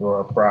same thing for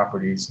our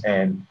properties,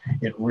 and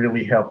it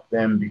really helped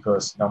them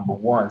because, number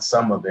one,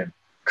 some of them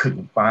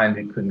couldn't find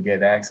it, couldn't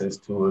get access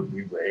to it.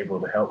 We were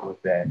able to help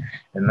with that.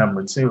 And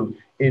number two,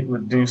 it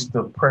reduced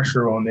the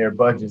pressure on their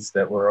budgets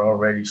that were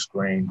already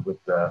strained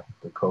with the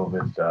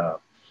COVID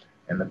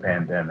and the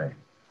pandemic.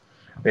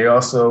 They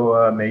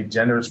also made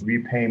generous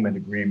repayment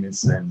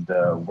agreements and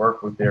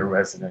worked with their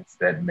residents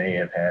that may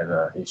have had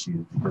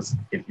issues. Because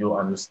if you'll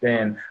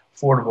understand,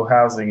 affordable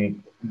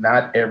housing,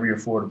 not every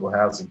affordable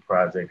housing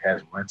project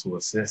has rental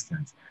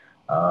assistance.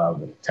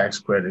 Tax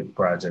credit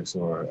projects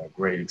are a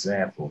great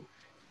example.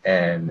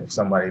 And if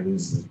somebody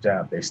loses a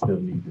job, they still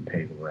need to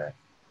pay the rent.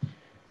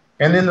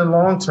 And in the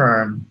long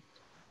term,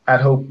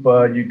 I'd hope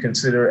you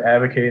consider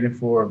advocating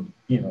for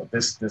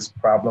this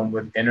problem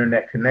with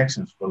internet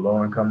connections for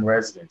low-income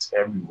residents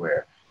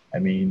everywhere. I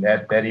mean,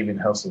 that even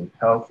helps with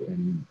health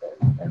and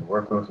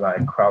working with my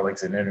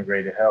colleagues in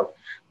integrated health,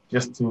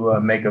 just to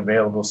make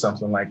available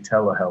something like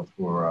telehealth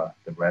for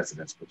the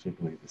residents,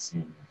 particularly the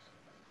seniors.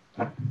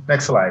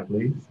 Next slide,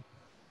 please.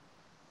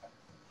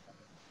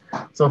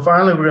 So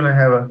finally, we're going to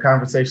have a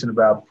conversation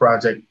about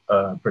project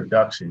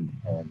production.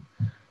 And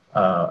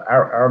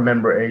our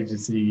member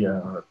agency,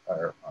 our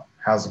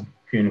housing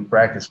community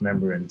practice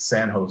member in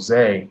San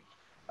Jose,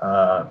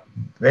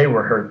 they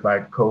were hurt by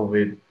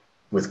COVID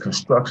with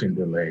construction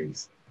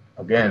delays.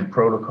 Again,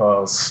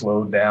 protocols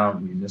slowed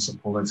down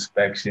municipal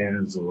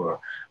inspections or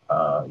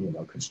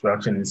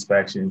construction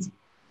inspections.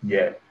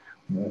 Yet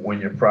when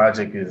your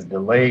project is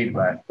delayed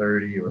by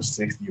 30 or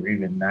 60 or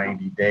even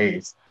 90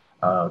 days,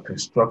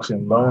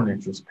 construction loan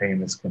interest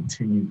payments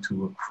continue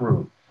to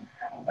accrue.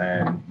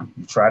 And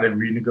you try to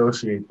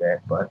renegotiate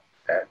that, but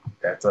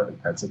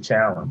that's a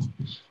challenge.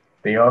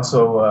 They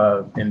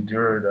also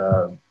endured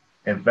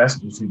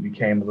investors who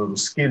became a little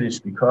skittish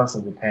because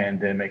of the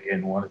pandemic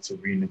and wanted to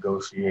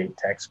renegotiate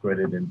tax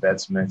credit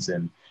investments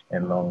and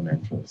loan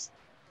interest.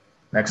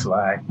 Next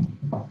slide.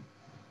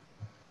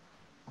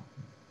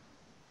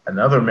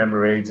 Another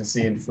member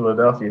agency in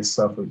Philadelphia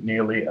suffered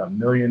nearly $1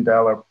 million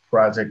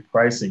project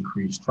price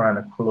increase trying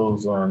to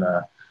close on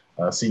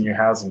senior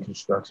housing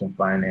construction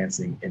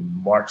financing in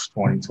March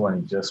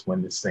 2020, just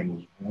when this thing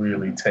was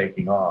really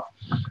taking off.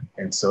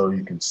 And so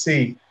you can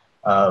see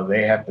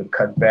they have to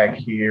cut back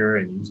here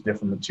and use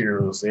different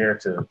materials there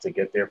to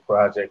get their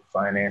project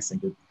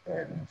financing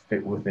and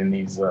fit within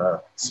these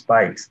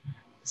spikes.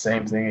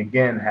 Same thing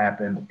again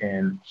happened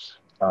in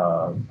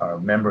our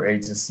member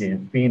agency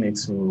in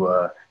Phoenix, who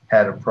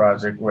had a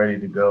project ready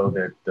to go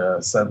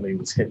that suddenly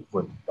was hit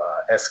with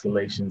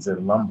escalations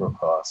in lumber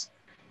costs.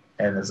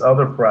 And this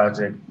other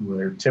project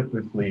where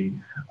typically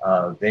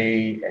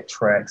they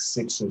attract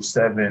 6 or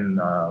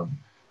 7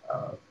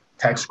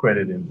 tax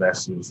credit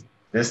investors.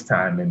 This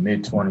time in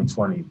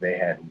mid-2020, they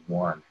had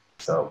 1.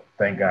 So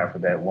thank God for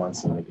that one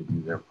so they could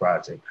do their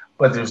project.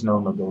 But there's no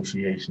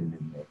negotiation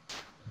in there.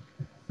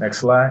 Next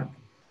slide.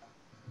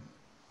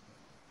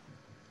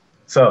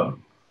 So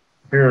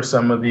here are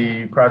some of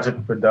the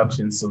project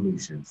production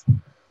solutions.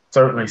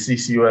 Certainly,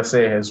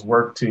 CCUSA has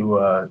worked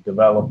to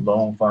develop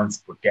loan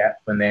funds for gap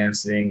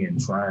financing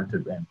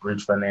and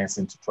bridge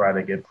financing to try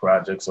to get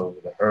projects over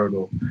the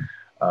hurdle.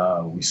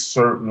 We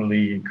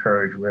certainly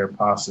encourage, where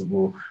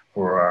possible,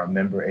 for our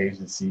member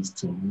agencies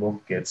to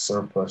look at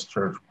surplus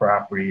church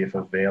property, if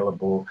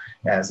available,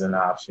 as an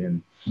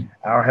option.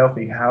 Our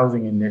Healthy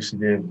Housing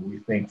Initiative, we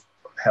think,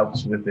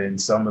 helps within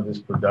some of this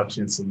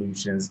production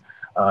solutions,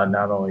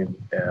 not only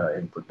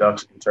in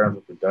production, in terms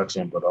of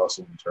production, but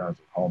also in terms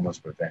of homeless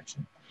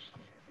prevention.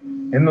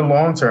 In the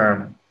long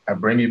term, I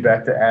bring you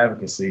back to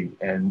advocacy,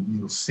 and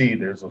you'll see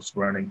there's a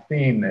running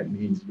theme that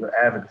means your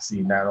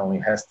advocacy not only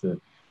has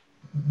to,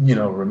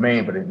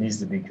 remain, but it needs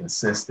to be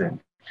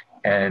consistent.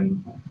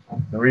 And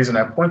the reason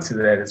I point to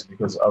that is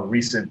because a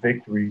recent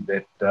victory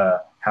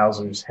that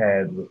housers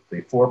had with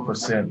the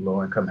 4%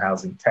 low-income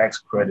housing tax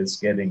credits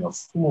getting a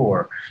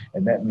floor,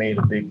 and that made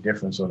a big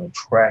difference on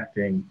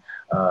attracting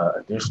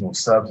additional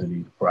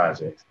subsidy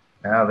projects.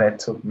 Now that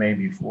took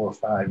maybe 4 or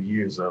 5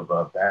 years of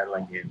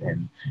battling it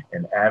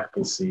and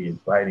advocacy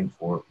and fighting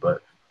for it,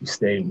 but we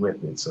stayed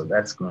with it, so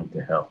that's going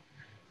to help.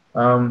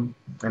 And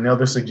the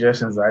other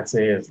suggestions I'd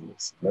say is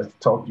let's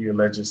talk to your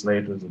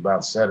legislators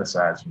about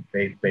set-asides for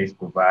faith-based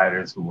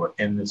providers who are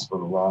in this for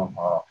the long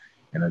haul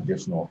and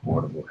additional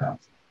affordable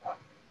housing.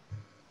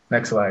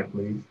 Next slide,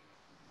 please.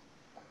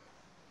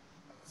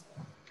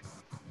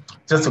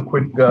 Just a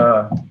quick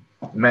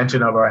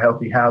mention of our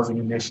Healthy Housing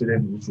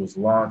Initiative, which was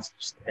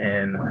launched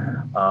in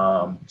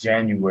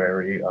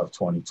January of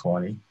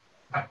 2020.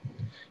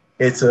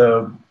 It's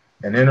an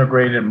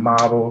integrated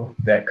model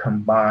that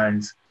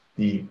combines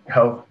the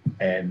health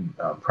and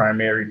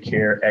primary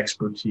care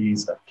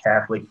expertise of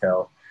Catholic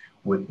Health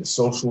with the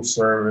social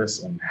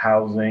service and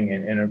housing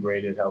and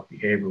integrated health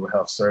behavioral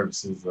health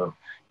services of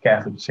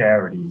Catholic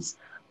Charities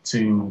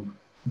to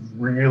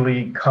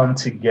really come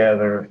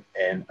together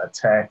and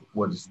attack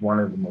what is one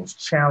of the most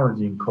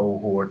challenging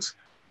cohorts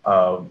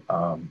of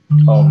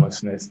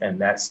homelessness, and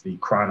that's the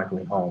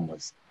chronically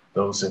homeless.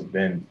 Those have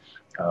been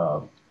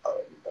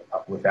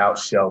without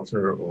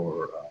shelter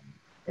or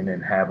in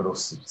inhabitable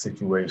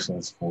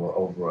situations for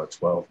over a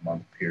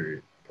 12-month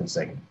period,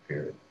 consecutive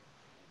period.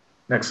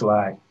 Next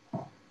slide.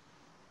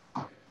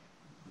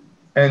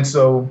 And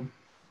so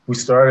we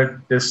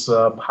started this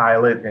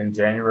pilot in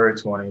January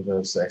 20th,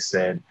 as I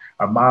said.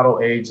 Our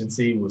model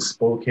agency was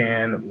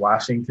Spokane,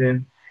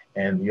 Washington,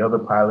 and the other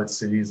pilot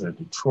cities are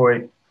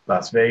Detroit,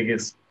 Las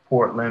Vegas,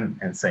 Portland,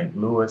 and St.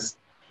 Louis.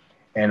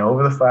 And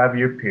over the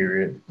 5-year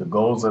period, the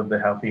goals of the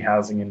Healthy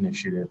Housing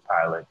Initiative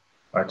pilot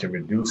are to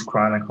reduce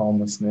chronic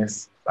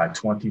homelessness by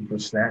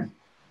 20%,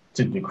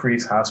 to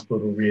decrease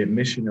hospital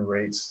readmission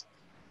rates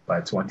by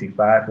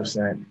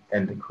 25%,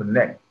 and to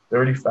connect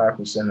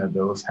 35% of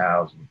those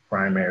housed with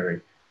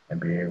primary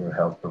and behavioral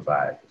health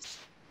providers.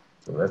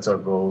 So that's our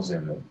goals,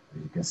 and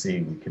you can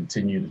see we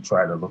continue to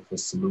try to look for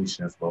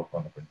solutions both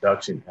on the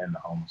production and the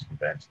homeless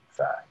prevention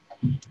side.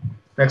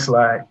 Next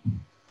slide.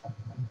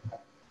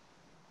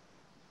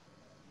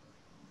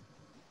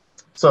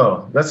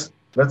 So let's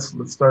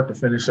start to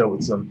finish up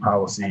with some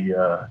policy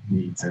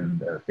needs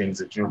and things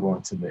that you're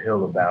going to the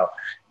Hill about.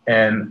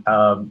 And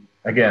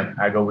again,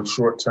 I go with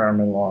short-term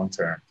and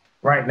long-term.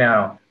 Right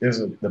now,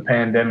 the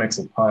pandemic's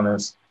upon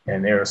us,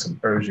 and there are some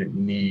urgent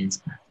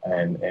needs,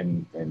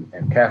 and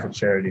Catholic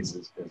Charities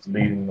is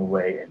leading the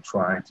way in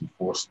trying to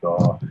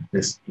forestall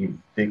this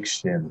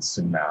eviction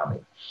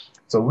tsunami.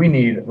 So we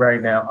need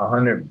right now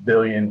 $100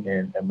 billion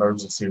in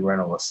emergency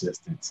rental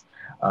assistance.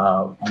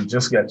 We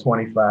just got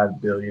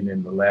 $25 billion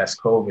in the last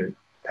COVID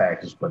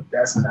package, but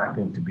that's not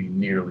going to be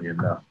nearly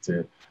enough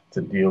to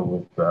deal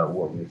with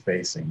what we're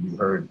facing. You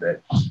heard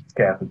that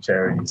Catholic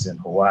Charities in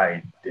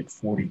Hawaii did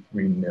 $43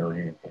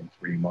 million in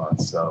 3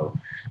 months. So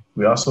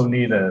we also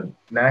need a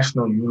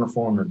national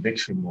uniform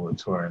eviction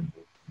moratorium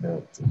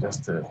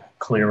to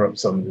clear up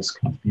some of this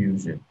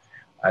confusion.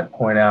 I'd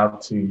point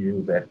out to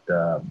you that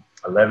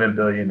 $11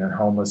 billion in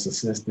homeless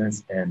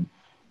assistance and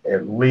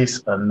at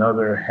least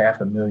another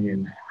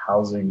 500,000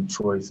 housing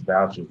choice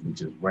vouchers,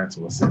 which is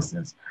rental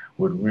assistance,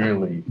 would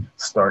really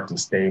start to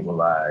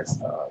stabilize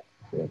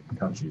the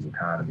country's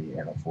economy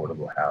and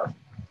affordable housing.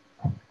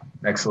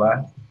 Next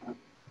slide.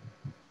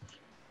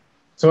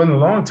 So in the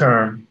long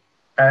term,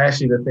 I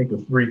ask you to think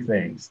of 3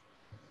 things.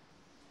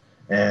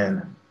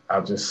 And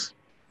I'll just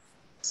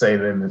say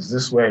them as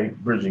this way: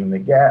 bridging the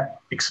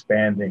gap,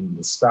 expanding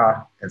the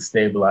stock, and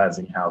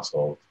stabilizing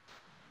households.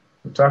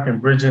 We're talking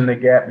bridging the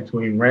gap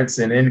between rents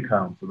and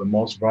income for the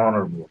most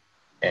vulnerable.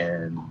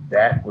 And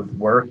that would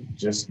work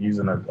just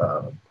using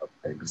an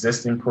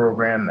existing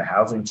program, the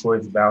Housing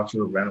Choice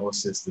Voucher Rental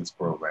Assistance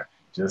Program.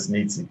 Just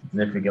needs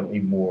significantly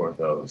more of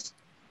those.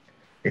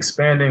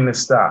 Expanding the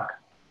stock.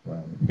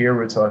 Here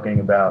we're talking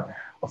about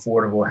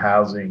affordable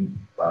housing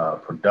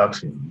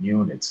production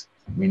units.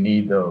 We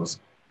need those.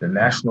 The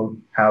National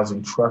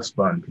Housing Trust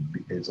Fund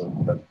is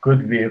a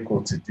good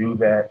vehicle to do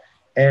that.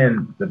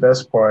 And the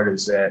best part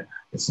is that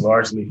it's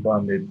largely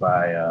funded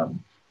by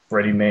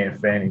Freddie Mae and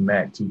Fannie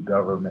Mac, 2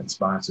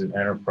 government-sponsored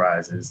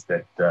enterprises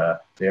that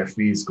their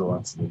fees go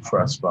into the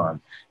trust fund.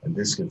 And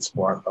this could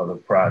spark other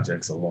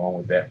projects along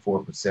with that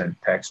 4%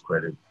 tax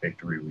credit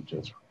victory we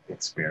just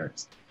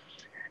experienced.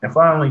 And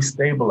finally,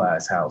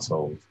 stabilize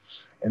households.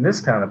 And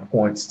this kind of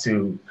points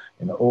to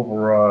an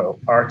overall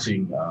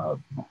arching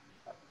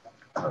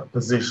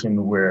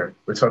position where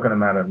we're talking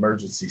about an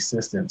emergency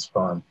assistance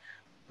fund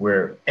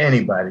where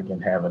anybody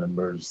can have an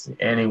emergency.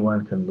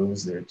 Anyone can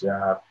lose their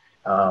job.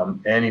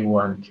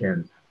 Anyone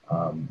can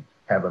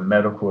have a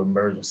medical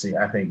emergency.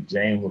 I think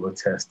Jane will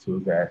attest to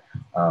that.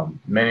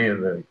 Many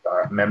of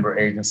our member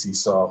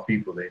agencies saw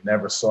people they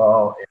never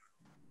saw in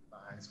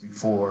lines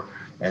before.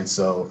 And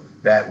so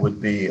that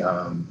would be,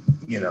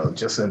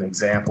 just an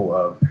example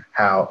of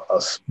how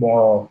a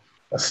small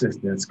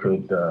assistance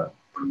could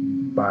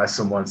buy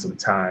someone some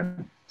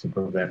time to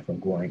prevent from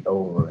going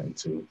over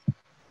into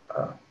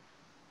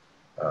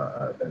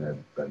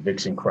an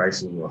eviction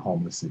crisis or a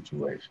homeless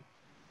situation.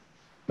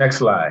 Next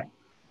slide.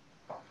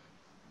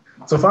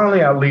 So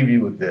finally, I'll leave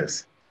you with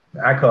this.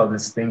 I call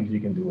this things you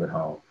can do at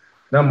home.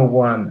 Number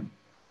one,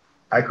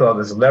 I call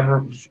this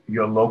leverage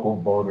your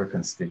local voter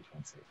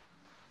constituency.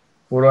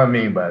 What do I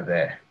mean by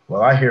that?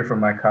 Well, I hear from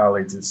my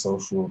colleagues in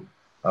social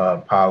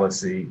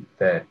policy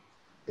that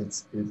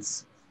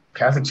it's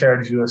Catholic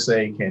Charities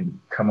USA can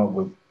come up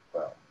with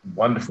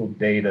wonderful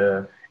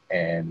data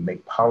and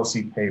make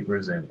policy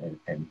papers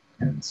and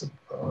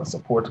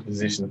support the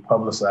position and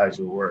publicize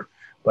your work.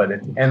 But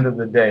at the end of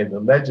the day, the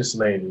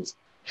legislators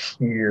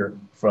hear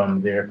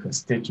from their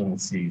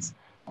constituencies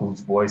whose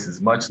voice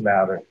is much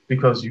louder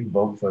because you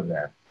vote for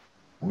them.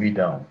 We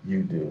don't,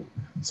 you do.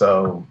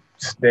 So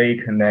stay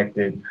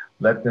connected.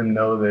 Let them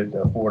know that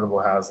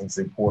affordable housing is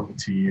important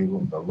to you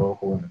on the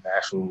local and the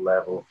national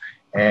level,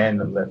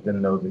 and let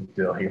them know that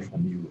they'll hear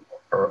from you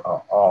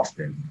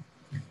often.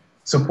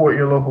 Support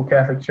your local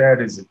Catholic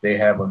charities if they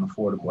have an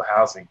affordable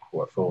housing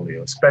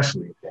portfolio,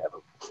 especially if they have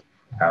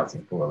a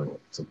housing portfolio.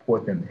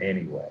 Support them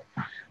anyway.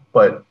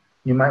 But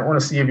you might want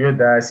to see if your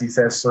diocese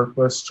has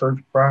surplus church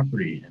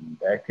property, and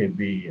that could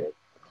be a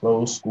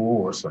closed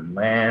school or some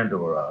land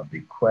or a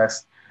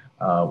bequest,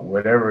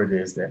 whatever it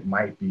is that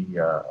might be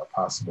a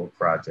possible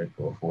project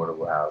for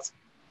affordable housing.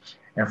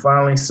 And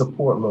finally,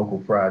 support local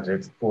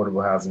projects,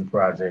 affordable housing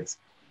projects,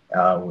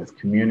 with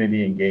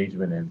community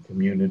engagement and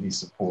community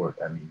support.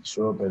 I mean,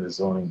 show up at a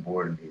zoning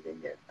board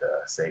meeting and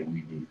say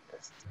we need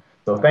this.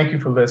 So thank you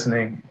for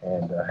listening,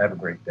 and have a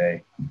great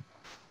day.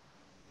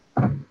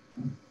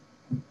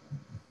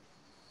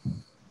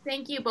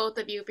 Thank you, both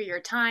of you, for your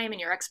time and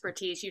your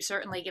expertise. You've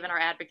certainly given our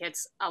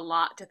advocates a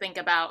lot to think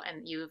about,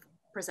 and you've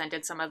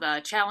presented some of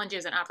the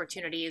challenges and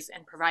opportunities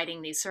in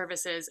providing these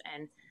services.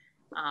 And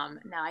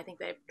now I think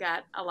they've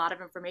got a lot of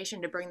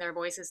information to bring their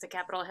voices to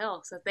Capitol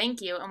Hill. So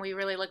thank you. And we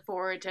really look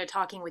forward to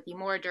talking with you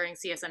more during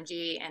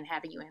CSMG and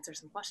having you answer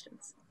some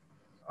questions.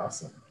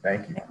 Awesome.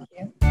 Thank you. Thank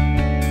you.